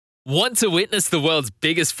Want to witness the world's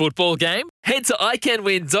biggest football game? Head to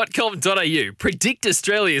iCanWin.com.au, predict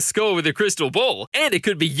Australia's score with a crystal ball, and it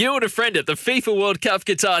could be you and a friend at the FIFA World Cup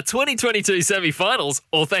Qatar 2022 semi-finals,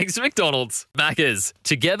 all thanks to McDonald's. Maccas,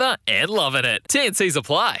 together and loving it. TNCs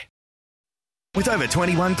apply. With over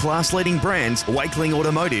 21 class-leading brands, Wakeling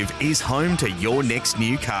Automotive is home to your next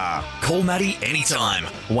new car. Call Matty anytime.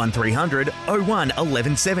 1300 01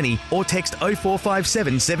 1170 or text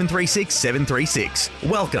 0457 736 736.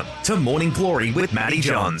 Welcome to Morning Glory with Matty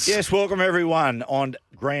Johns. Yes, welcome everyone on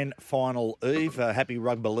Grand Final Eve. Happy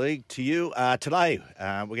Rugby League to you. Today,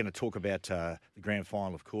 we're going to talk about the Grand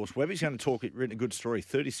Final, of course. Webby's going to talk, written a good story,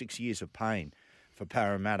 36 years of pain for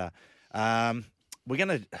Parramatta. We're going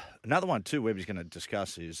to, another one too, Webby's going to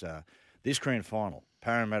discuss is this grand final,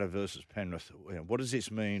 Parramatta versus Penrith. What does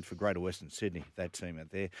this mean for Greater Western Sydney, that team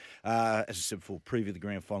out there? As I said before, preview the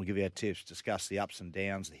grand final, give you our tips, discuss the ups and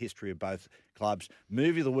downs, the history of both clubs.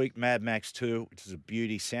 Movie of the week, Mad Max 2, which is a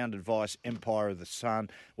beauty. Sound Advice, Empire of the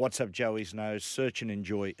Sun. What's Up Joey's Nose, Search and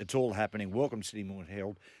Enjoy. It's all happening. Welcome to Sydney Morning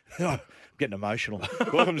Herald. I'm getting emotional.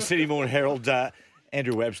 Welcome to Sydney Morning Herald.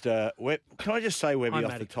 Andrew Webster. Can I just say, Webby,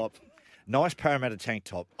 off the top? Nice Parramatta tank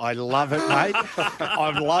top. I love it, mate.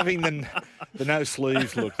 I'm loving the no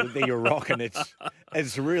sleeves look that you're rocking.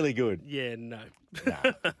 It's really good. Yeah, no. No.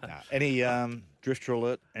 Any drifter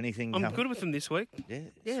alert? Anything? I'm good with them this week.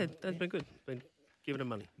 Yeah, that's been good. Been giving them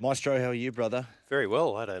money. Maestro, how are you, brother? Very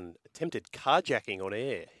well. I had an attempted carjacking on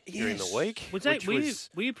air during the week.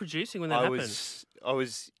 Were you producing when that happened? I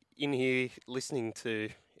was in here listening to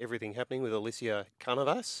everything happening with Alicia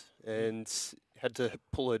Carnavas and had to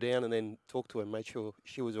pull her down and then talk to her and make sure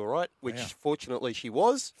she was all right, which fortunately she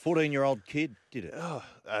was. 14-year-old kid did it. Oh,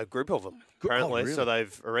 a group of them, apparently. Really? So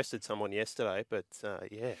they've arrested someone yesterday. But,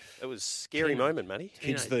 it was a scary moment, Matty.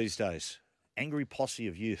 Kids these days. Angry posse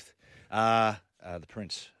of youth. The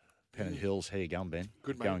Prince, Pennant Hills. How you going, Ben?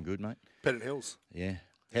 Good, mate. Going good, mate? Pennant Hills. Yeah.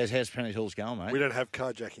 How's Pennant Hills going, mate? We don't have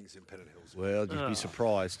carjackings in Pennant Hills. Well, you'd be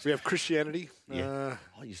surprised. We have Christianity. Yeah.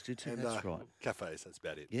 You do too, and, that's right. Cafes, that's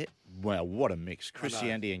about it. Yeah. Well, what a mix.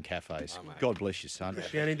 Christianity and cafes. God bless you, son.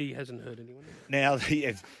 Christianity hasn't hurt anyone. Now,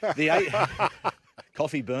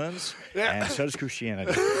 coffee burns, and so does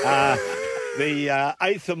Christianity. The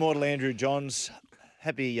eighth immortal Andrew Johns.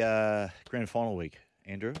 Happy grand final week,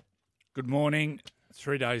 Andrew. Good morning.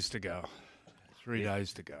 3 days to go. 3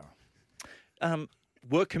 days to go.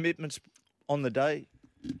 Work commitments on the day.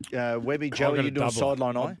 Webby, Joey, you doing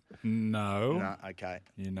sideline eye? No. Okay.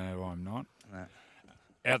 You know I'm not. No.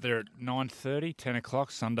 Out there at 9:30, 10 o'clock,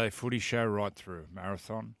 Sunday footy show right through.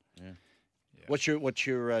 Marathon. Yeah. What's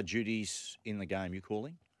your duties in the game? You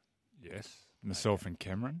calling? Yes. Myself and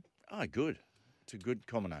Cameron. Oh, good. It's a good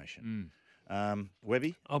combination.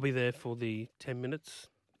 Webby? I'll be there for the 10 minutes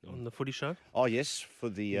on the footy show. Oh, yes, for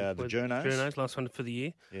the journos. Journos, last one for the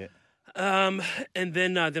year. Yeah. And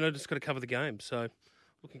then I just got to cover the game. So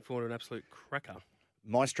looking forward to an absolute cracker.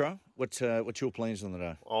 Maestro, what's your plans on the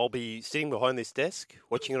day? I'll be sitting behind this desk,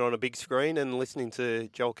 watching it on a big screen and listening to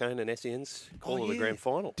Joel Kane and SEN's call of the grand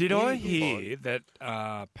final. Did I hear that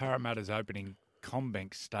Parramatta's opening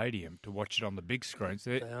CommBank Stadium to watch it on the big screens?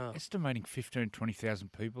 They're estimating 15,000,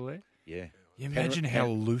 20,000 people there. Yeah. You imagine how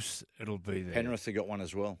loose it'll be there. Penrith have got one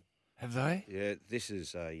as well. Have they? Yeah, this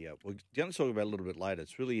is we're going to talk about it a little bit later.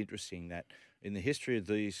 It's really interesting that in the history of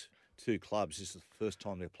these two clubs, this is the first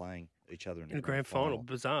time they're playing each other in a grand final.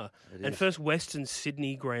 Bizarre. And first Western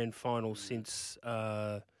Sydney grand final since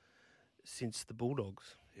the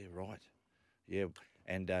Bulldogs. Yeah, right. Yeah,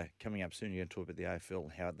 and coming up soon, you're going to talk about the AFL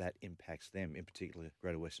and how that impacts them, in particular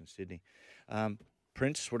Greater Western Sydney.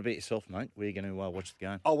 Prince, what about yourself, mate? Where are you going to watch the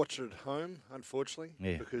game? I'll watch it at home, unfortunately.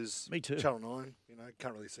 Yeah. Because Me too. Channel 9,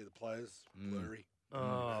 can't really see the players. Blurry.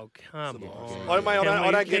 Oh, come on.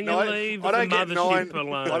 I don't get 9. I don't get 9.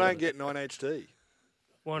 Alone? I don't get 9 HD.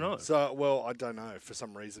 Why not? So, I don't know. For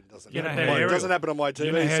some reason, it doesn't You know happen. how It doesn't happen on my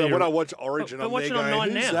TV. So when I watch Origin, but I'm watch there it on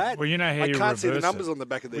going, 9 who's now. that? Well, you know how I you can't see the reverse numbers it. on the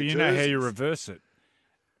back of their Well, you jerseys. know how you reverse it.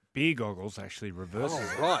 Beer goggles actually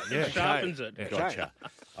reverses it. Right. Yeah. Sharpens it. Yeah. Gotcha.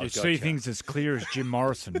 You see things as clear as Jim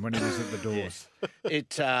Morrison when he was at the doors.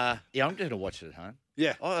 I'm going to watch it at home.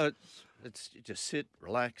 Yeah. It's just sit,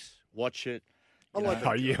 relax, watch it.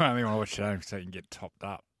 Oh, you only want to watch it at home so you can get topped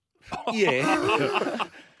up. Yeah.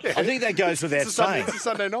 I think that goes without saying. It's a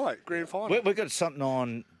Sunday night, grand final. We've got something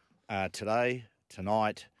on today,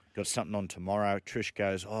 tonight. Got something on tomorrow. Trish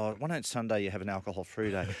goes, why don't Sunday you have an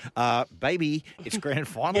alcohol-free day? Baby, it's grand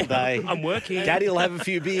final day. I'm working. Daddy'll have a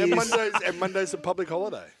few beers. And Monday's a public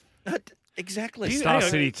holiday. Exactly. Star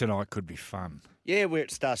City tonight could be fun. Yeah, we're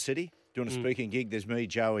at Star City. doing a speaking gig. There's me,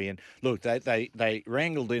 Joey, and look, they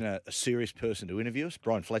wrangled in a serious person to interview us,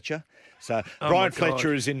 Brian Fletcher. So Brian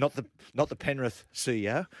Fletcher is in not the Penrith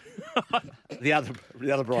CEO, the other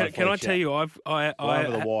Brian Fletcher. Can I tell you,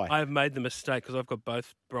 Brian with a Y. I've made the mistake because I've got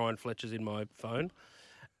both Brian Fletchers in my phone,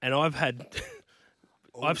 and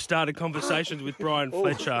I've started conversations with Brian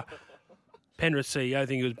Fletcher. Penrith CEO, I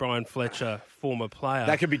think it was Brian Fletcher, former player.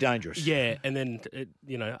 That could be dangerous. Yeah, and then,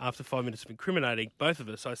 after 5 minutes of incriminating both of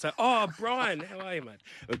us, I say, "Oh, Brian, how are you, mate?"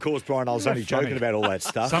 Of course, Brian, I was only joking about all that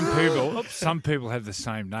stuff. Some people have the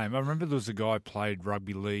same name. I remember there was a guy who played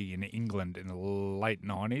rugby league in England in the late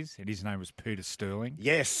 90s, and his name was Peter Sterling.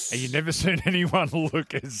 Yes. And you've never seen anyone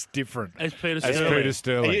look as different as Peter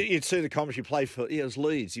Sterling. And you'd see the commentary play for, it was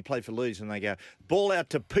Leeds. He played for Leeds, and they go, ball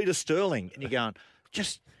out to Peter Sterling. And you're going,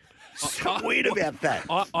 just... so weird about that.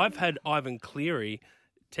 I've had Ivan Cleary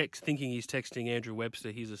thinking he's texting Andrew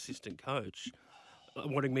Webster, his assistant coach,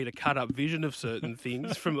 wanting me to cut up vision of certain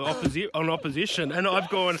things from opposition, and I've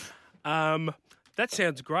gone, that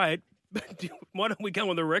sounds great. But why don't we go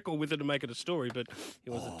on the record with it and make it a story? But he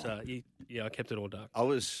wasn't. I kept it all dark.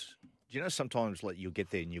 Sometimes you'll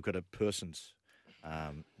get there and you've got a person's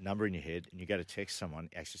number in your head, and you go to text someone,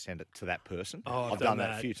 actually send it to that person. Oh, I've done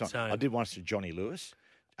that a few times. Same. I did once to Johnny Lewis.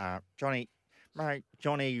 Johnny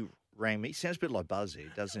rang me. Sounds a bit like Buzzy,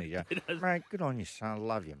 doesn't he? Yeah. Mate, good on you, son. I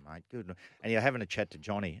love you, mate. Good. And you're having a chat to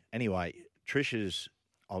Johnny. Anyway,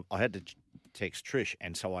 I had to text Trish,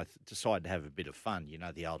 and so I decided to have a bit of fun. You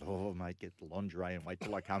know, the old, mate, get the lingerie and wait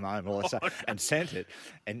till I come home and all that stuff, and sent it.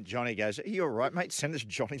 And Johnny goes, are you all right, mate? Send us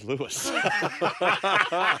Johnny Lewis.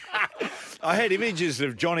 I had images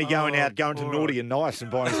of Johnny going to Naughty and Nice and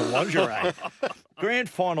buying some lingerie. Grand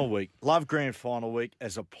final week. Love grand final week.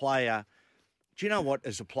 As a player, do you know what?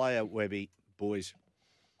 As a player, Webby, boys,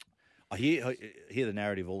 I hear the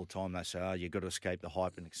narrative all the time. They say, you've got to escape the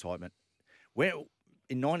hype and excitement.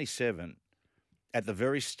 In 97, at the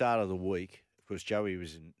very start of the week, of course, Joey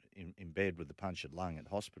was in bed with the punctured lung at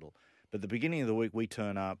hospital. But at the beginning of the week, we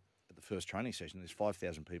turn up at the first training session. There's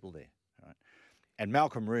 5,000 people there. Right? And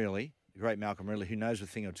Malcolm Reilly, the great Malcolm Reilly, who knows a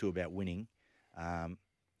thing or two about winning,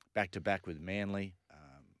 back-to-back with Manly,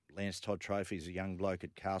 Lance Todd Trophy is a young bloke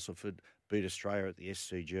at Castleford, beat Australia at the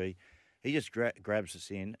SCG. He just grabs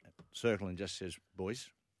us in, circle, and just says, boys,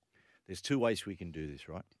 there's two ways we can do this,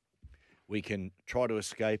 right? We can try to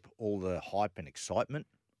escape all the hype and excitement,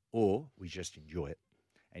 or we just enjoy it.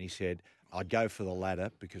 And he said, I'd go for the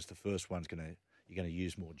latter because the first one's you're going to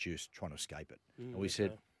use more juice trying to escape it. And we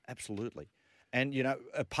said, absolutely. And,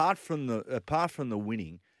 apart from the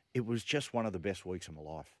winning, it was just one of the best weeks of my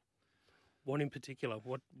life. What in particular?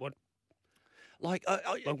 What? What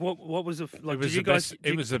was it?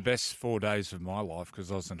 It was the best 4 days of my life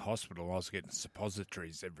because I was in hospital. I was getting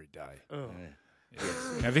suppositories every day. Oh. Yeah.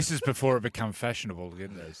 Now, this is before it became fashionable to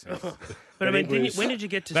get those things. But when did you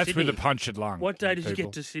get to Sydney? That's with a punctured lung. What day did you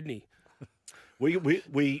get to Sydney?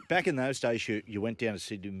 We back in those days, you went down to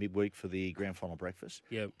Sydney midweek for the grand final breakfast.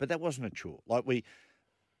 Yeah. But that wasn't a chore.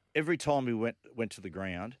 Every time we went to the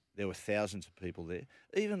ground, there were thousands of people there.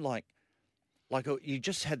 Even you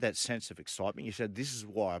just had that sense of excitement. You said, this is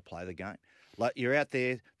why I play the game. You're out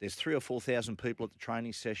there, there's 3,000 or 4,000 people at the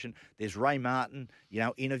training session. There's Ray Martin,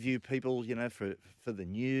 interview people, for the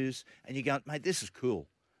news. And you go, mate, this is cool.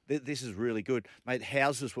 This is really good. Mate,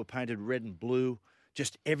 houses were painted red and blue.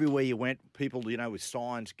 Just everywhere you went, people, with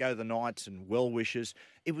signs, go the Knights and well wishes.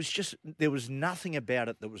 It was just, there was nothing about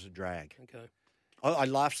it that was a drag. Okay. I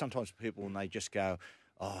laugh sometimes at people and they just go,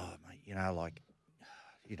 oh, mate,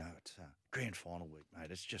 it's grand final week,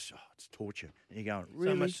 mate. It's just, it's torture. And you're going,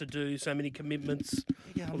 really? So much to do, so many commitments,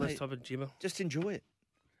 all that type of jibber. Just enjoy it.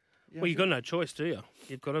 Well, you've got no choice, do you?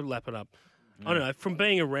 You've got to lap it up. I don't know. From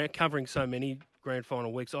being around, covering so many grand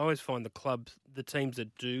final weeks, I always find the teams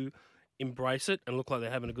that do embrace it and look like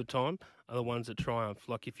they're having a good time are the ones that triumph.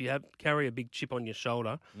 Like if you carry a big chip on your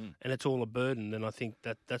shoulder and it's all a burden, then I think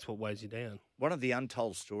that's what weighs you down. One of the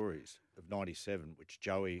untold stories of 97, which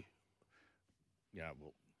Joey,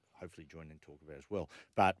 will hopefully join in and talk about as well,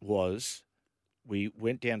 but was we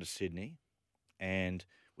went down to Sydney and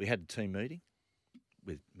we had a team meeting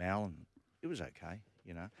with Mal, and it was okay.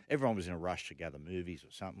 Everyone was in a rush to go to the movies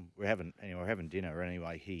or something. We're having dinner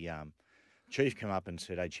anyway. Chief came up and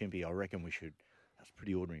said, hey, Chimpy, I reckon we should. That was a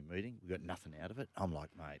pretty ordinary meeting. We got nothing out of it. I'm like,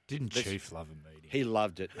 mate. Didn't Chief love a meeting? He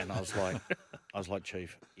loved it. And I was like,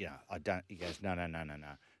 Chief, I don't. He goes, no.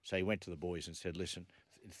 So he went to the boys and said, listen,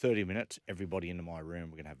 in 30 minutes, everybody into my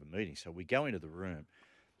room, we're going to have a meeting. So we go into the room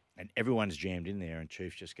and everyone's jammed in there. And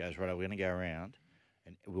Chief just goes, right, we're going to go around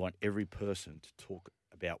and we want every person to talk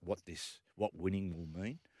about what winning will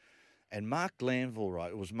mean. And Mark Glanville,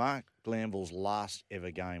 right? It was Mark Glanville's last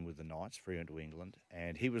ever game with the Knights, Fremantle, England,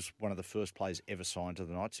 and he was one of the first players ever signed to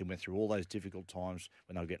the Knights. He went through all those difficult times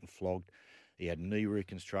when they were getting flogged. He had knee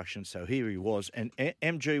reconstruction, so here he was. And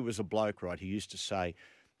MG was a bloke, right? He used to say,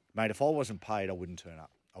 "Mate, if I wasn't paid, I wouldn't turn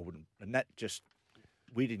up. I wouldn't." And that just,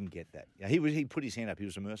 we didn't get that. Yeah, he put his hand up. He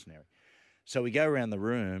was a mercenary. So we go around the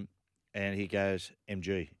room, and he goes,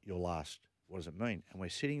 "MG, you're last. What does it mean?" And we're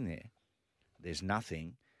sitting there. There's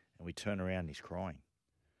nothing. And we turn around and he's crying.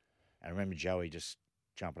 And I remember Joey just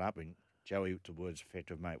jumping up, and Joey, to words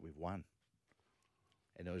effective, "Mate, we've won."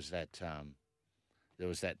 And there was that,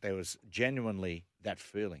 there was genuinely that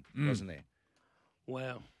feeling, wasn't there?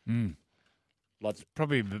 Wow. Like,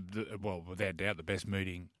 Probably, well, without doubt, the best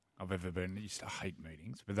meeting I've ever been. I used to hate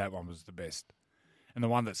meetings, but that one was the best. And the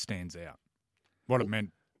one that stands out. What it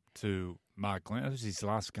meant to Mark Glenn. It was his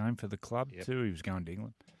last game for the club, too. He was going to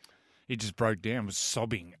England. He just broke down, was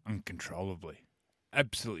sobbing uncontrollably.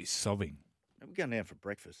 Absolutely sobbing. we're going down for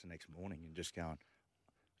breakfast the next morning and just going,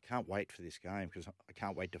 I can't wait for this game because I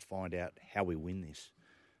can't wait to find out how we win this.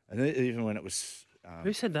 And even when it was...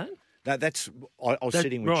 Who said that? I was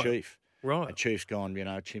sitting with right. Chief. Right. And Chief's gone,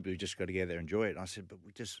 Chimp, we just got to get there and enjoy it. And I said, but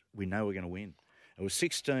we know we're going to win. It was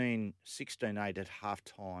 16-8 at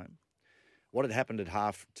half-time. What had happened at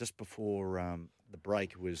half, just before the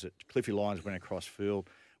break, was that Cliffy Lyons went across field.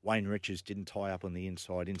 Wayne Richards didn't tie up on the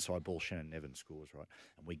inside ball. Shannon Nevin scores, right?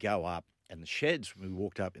 And we go up, and the sheds, we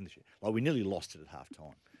walked up in the shed, like we nearly lost it at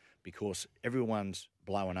half-time because everyone's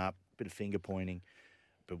blowing up, bit of finger pointing.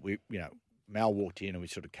 But Mal walked in and we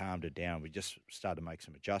sort of calmed it down. We just started to make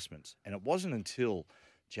some adjustments. And it wasn't until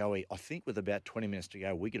Joey, I think with about 20 minutes to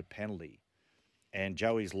go, we get a penalty. And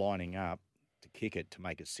Joey's lining up to kick it to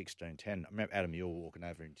make it 16-10. I remember Adam Ewell walking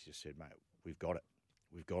over and just said, mate, we've got it.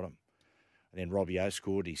 We've got him. And then Robbie O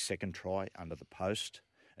scored his second try under the post.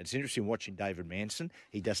 And it's interesting watching David Manson.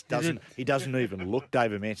 He just doesn't even look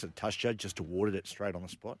David Manson at touch judge, just awarded it straight on the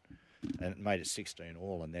spot. And it made it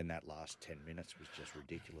 16-all. And then that last 10 minutes was just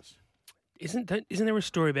ridiculous. Isn't there a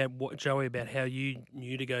story about Joey, about how you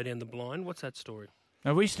knew to go down the blind? What's that story?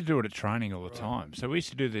 Now, we used to do it at training all the time. So we used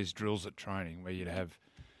to do these drills at training where you'd have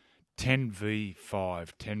 10v5,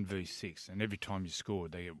 10v6, and every time you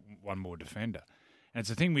scored, they get one more defender. And it's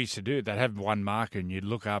the thing we used to do. They'd have one marker, and you'd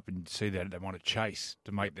look up and see that they want to chase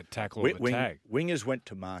to make the tackle or the tag. Wingers went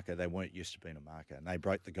to marker. They weren't used to being a marker, and they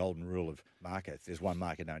broke the golden rule of marker. If there's one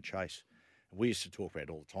marker, don't chase. And we used to talk about it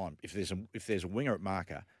all the time. If there's a winger at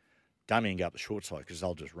marker, dummying up the short side because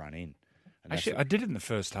they'll just run in. And actually, I did it in the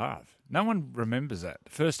first half. No one remembers that. The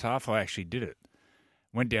first half, I actually did it.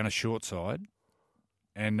 Went down a short side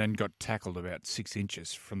and then got tackled about 6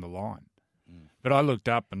 inches from the line. But I looked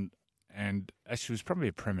up and actually it was probably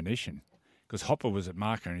a premonition because Hopper was at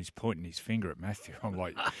marker and he's pointing his finger at Matthew. I'm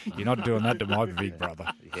like, you're not doing that to my big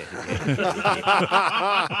brother.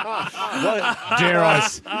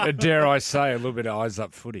 Dare I say, a little bit of eyes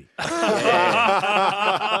up footy.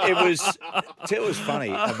 It was funny,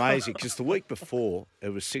 amazing, because the week before it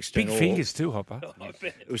was 16-all. Big fingers too, Hopper.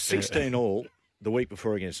 It was 16-all the week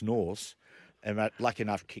before against Norths, and lucky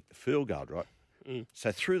enough to kick the field goal, right?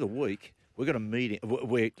 So through the week, we got a meeting.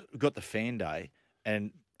 We got the fan day,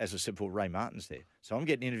 and as I said before, Ray Martin's there. So I'm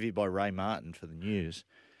getting interviewed by Ray Martin for the news,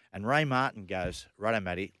 and Ray Martin goes, righto,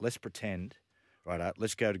 Matty, let's pretend, righto,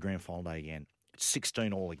 let's go to grand final day again. It's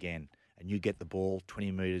 16-all again, and you get the ball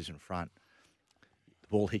 20 metres in front. The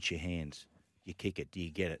ball hits your hands. You kick it. Do you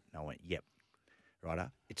get it? And I went, yep. Righto.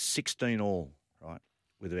 It's 16-all, right,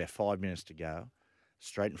 with about 5 minutes to go,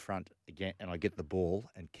 straight in front again, and I get the ball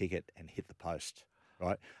and kick it and hit the post,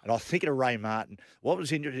 right? And I was thinking of Ray Martin. What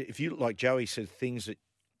was interesting, if you, like Joey said, things that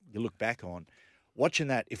you look back on, watching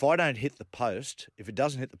that, if I don't hit the post, if it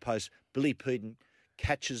doesn't hit the post, Billy Peden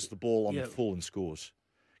catches the ball on the full and scores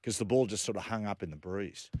because the ball just sort of hung up in the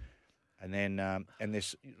breeze. And then, and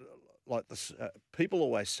this, like this, people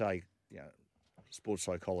always say, sports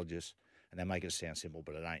psychologists, and they make it sound simple,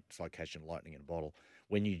 but it ain't. It's like catching lightning in a bottle.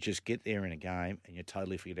 When you just get there in a game and you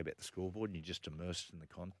totally forget about the scoreboard and you're just immersed in the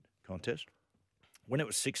contest. When it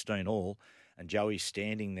was 16-all and Joey's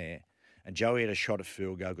standing there, and Joey had a shot at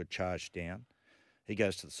field goal, got charged down. He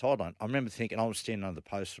goes to the sideline. I remember thinking, I was standing under the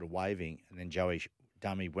post sort of waving, and then Joey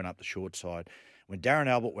dummy went up the short side. When Darren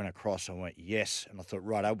Albert went across, I went, yes. And I thought,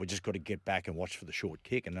 right, we just got to get back and watch for the short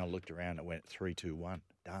kick. And then I looked around and it went 3-2-1.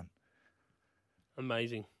 Done.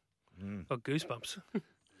 Amazing. Got goosebumps.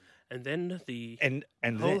 And then the and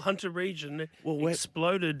whole Hunter region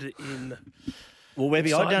exploded in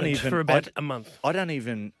Webby, for about a month. I don't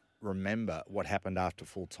even remember what happened after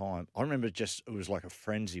full time. I remember it was like a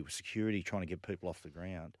frenzy with security trying to get people off the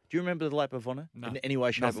ground. Do you remember the lap of honour in any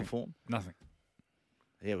way, shape, or form? Nothing.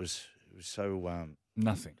 Yeah, it was so.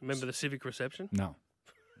 Nothing. Remember the civic reception? No.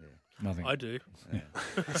 Nothing. I do.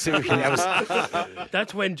 That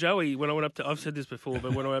That's when Joey, when I went up to, I've said this before,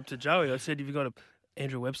 but when I went up to Joey, I said, if you've got a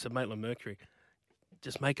Andrew Webster, Maitland Mercury,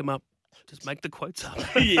 just make them up. Just make the quotes up.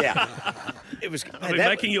 yeah, it was. I've been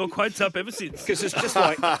making your quotes up ever since. Because it's just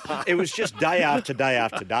like, it was just day after day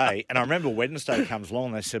after day. And I remember Wednesday comes along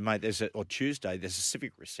and they said, mate, or Tuesday, there's a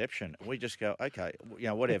civic reception. And we just go, okay,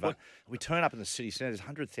 whatever. We turn up in the city centre, there's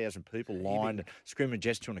 100,000 people lined and screaming and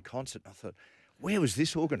gesturing a concert. And I thought, where was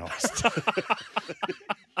this organised?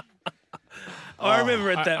 I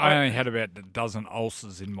remember at that. I only had about a dozen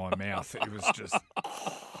ulcers in my mouth. It was just...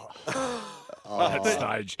 At that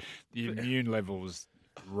stage, the immune level was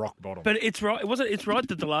rock bottom. But it's right. It's right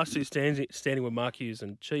that the last two standing were Mark Hughes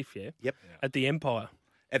and Chief. Yeah. Yep. At the Empire.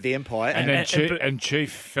 At the Empire. And then Chief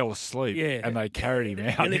fell asleep. Yeah. And they carried him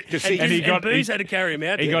out. And Booze had to carry him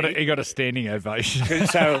out. He got a standing ovation.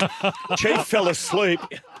 So Chief fell asleep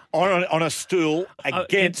on a stool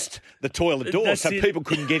against the toilet door, so people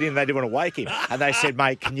couldn't get in. They didn't want to wake him, and they said,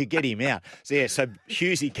 "Mate, can you get him out?" So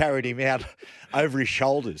Hughesy carried him out over his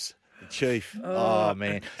shoulders. Chief. Oh,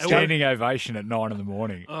 man. Standing ovation at 9 a.m. The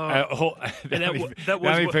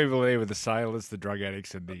only people there were the sailors, the drug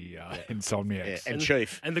addicts, and the insomniacs. And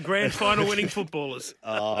Chief. And the grand final winning footballers.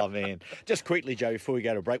 Oh, man. Just quickly, Joe, before we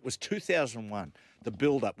go to break, was 2001, the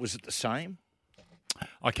build-up, was it the same?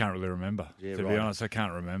 I can't really remember. To be honest, I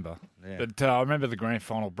can't remember. Yeah. But I remember the grand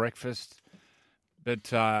final breakfast.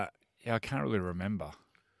 But, I can't really remember.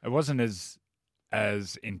 It wasn't as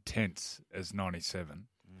intense as 97.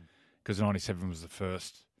 Because 97 was the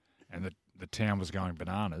first, and the town was going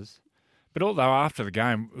bananas. But although after the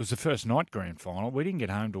game, it was the first night grand final, we didn't get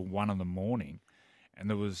home till 1 a.m, and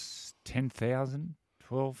there was 10,000,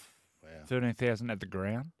 12, 13,000 at the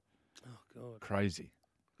ground. Oh, God. Crazy.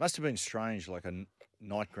 Must have been strange, like a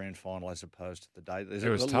night grand final as opposed to the day. It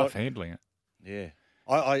was tough handling it. Yeah.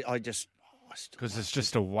 I just... Because it's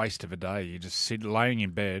just a waste of a day. You just laying in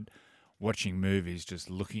bed, watching movies,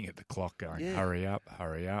 just looking at the clock going, hurry up,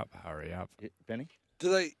 hurry up, hurry up. Yeah, Benny?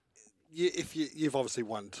 Do they, if you've obviously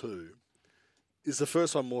won two, is the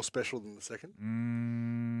first one more special than the second?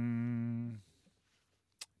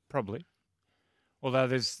 Probably. Although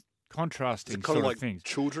there's contrasting kind sort of of things.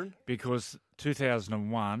 Children? Because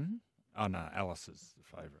 2001, Alice is the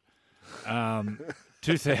favourite.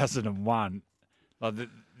 2001, like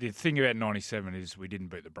the thing about 97 is we didn't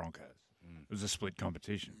beat the Broncos. It was a split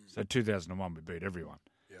competition. So 2001, we beat everyone.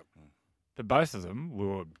 Yep. But both of them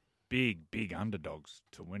were big, big underdogs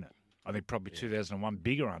to win it. I think probably 2001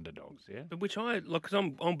 bigger underdogs, yeah? But which because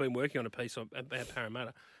I've been working on a piece about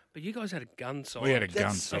Parramatta, but you guys had a gun side. We had a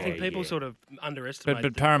gun side. I think people sort of underestimate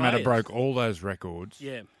But the Parramatta players. broke all those records.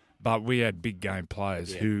 Yeah. But we had big game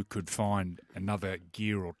players who could find another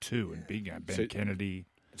gear or two in big game. Ben Kennedy.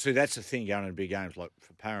 See, that's the thing going into big games. Like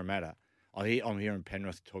for Parramatta, I'm hearing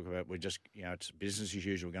Penrith talk about we're just, it's business as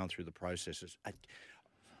usual, going through the processes.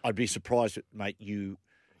 I'd be surprised, mate, you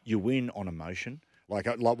win on emotion. Like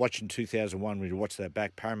watching 2001, when you watch that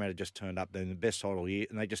back, Parramatta just turned up. They're in the best side all year,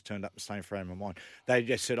 and they just turned up in the same frame of mind. They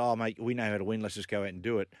just said, oh, mate, we know how to win. Let's just go out and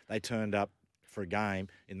do it. They turned up for a game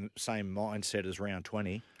in the same mindset as round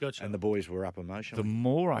 20, Gotcha. And the boys were up emotionally. The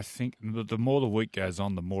more the week goes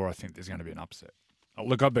on, the more I think there's going to be an upset.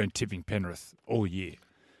 Look, I've been tipping Penrith all year,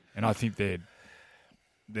 and I think they're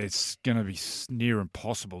going to be near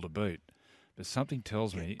impossible to beat. But something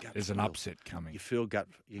tells me there's an upset coming.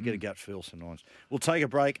 You get a gut feel sometimes. We'll take a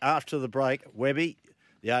break. After the break, Webby,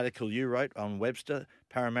 the article you wrote on Webster,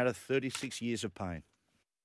 Parramatta, 36 years of pain.